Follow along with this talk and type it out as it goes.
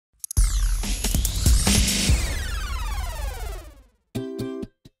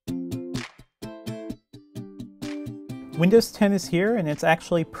Windows 10 is here, and it's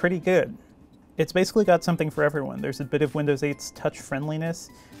actually pretty good. It's basically got something for everyone. There's a bit of Windows 8's touch friendliness,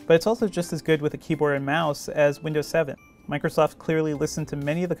 but it's also just as good with a keyboard and mouse as Windows 7. Microsoft clearly listened to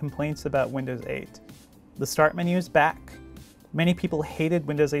many of the complaints about Windows 8. The Start menu is back. Many people hated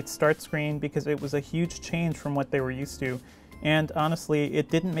Windows 8's Start screen because it was a huge change from what they were used to, and honestly,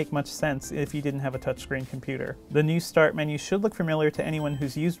 it didn't make much sense if you didn't have a touchscreen computer. The new Start menu should look familiar to anyone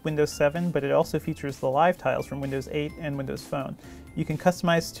who's used Windows 7, but it also features the live tiles from Windows 8 and Windows Phone. You can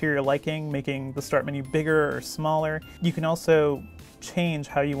customize to your liking, making the Start menu bigger or smaller. You can also change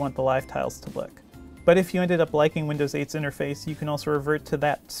how you want the live tiles to look. But if you ended up liking Windows 8's interface, you can also revert to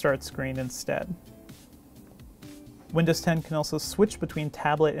that Start screen instead. Windows 10 can also switch between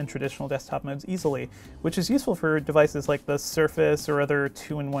tablet and traditional desktop modes easily, which is useful for devices like the Surface or other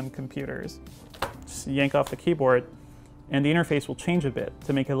 2-in-1 computers. Just yank off the keyboard, and the interface will change a bit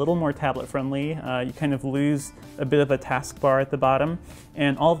to make it a little more tablet-friendly. You kind of lose a bit of a taskbar at the bottom,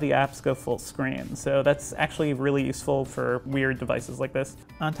 and all of the apps go full screen, so that's actually really useful for weird devices like this.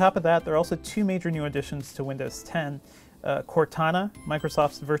 On top of that, there are also two major new additions to Windows 10, Cortana,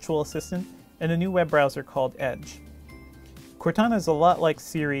 Microsoft's virtual assistant, and a new web browser called Edge. Cortana is a lot like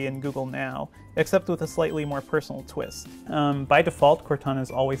Siri and Google Now, except with a slightly more personal twist. By default, Cortana is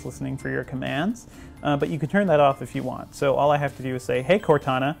always listening for your commands, but you can turn that off if you want. So all I have to do is say, "Hey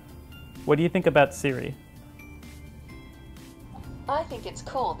Cortana, what do you think about Siri?" I think it's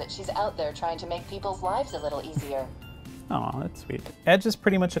cool that she's out there trying to make people's lives a little easier. Aw, that's sweet. Edge is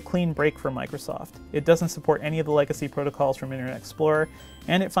pretty much a clean break for Microsoft. It doesn't support any of the legacy protocols from Internet Explorer,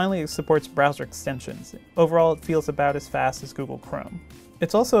 and it finally supports browser extensions. Overall, it feels about as fast as Google Chrome.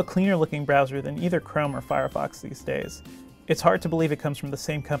 It's also a cleaner looking browser than either Chrome or Firefox these days. It's hard to believe it comes from the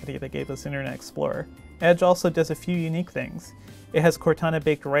same company that gave us Internet Explorer. Edge also does a few unique things. It has Cortana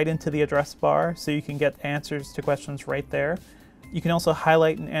baked right into the address bar, so you can get answers to questions right there. You can also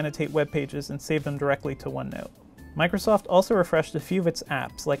highlight and annotate web pages and save them directly to OneNote. Microsoft also refreshed a few of its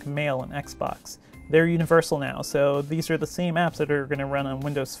apps, like Mail and Xbox. They're universal now, so these are the same apps that are going to run on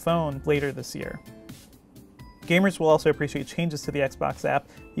Windows Phone later this year. Gamers will also appreciate changes to the Xbox app.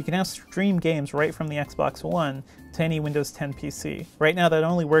 You can now stream games right from the Xbox One to any Windows 10 PC. Right now that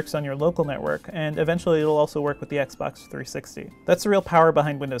only works on your local network, and eventually it'll also work with the Xbox 360. That's the real power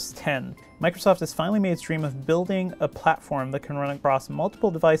behind Windows 10. Microsoft has finally made its dream of building a platform that can run across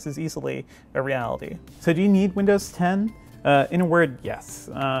multiple devices easily a reality. So do you need Windows 10? In a word, yes.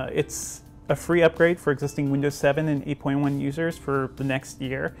 It's a free upgrade for existing Windows 7 and 8.1 users for the next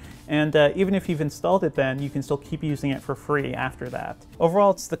year, and even if you've installed it then, you can still keep using it for free after that.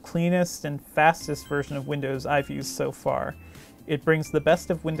 Overall, it's the cleanest and fastest version of Windows I've used so far. It brings the best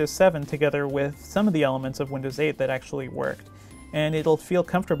of Windows 7 together with some of the elements of Windows 8 that actually worked, and it'll feel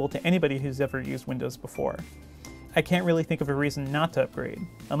comfortable to anybody who's ever used Windows before. I can't really think of a reason not to upgrade,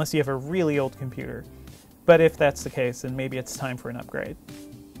 unless you have a really old computer. But if that's the case, then maybe it's time for an upgrade.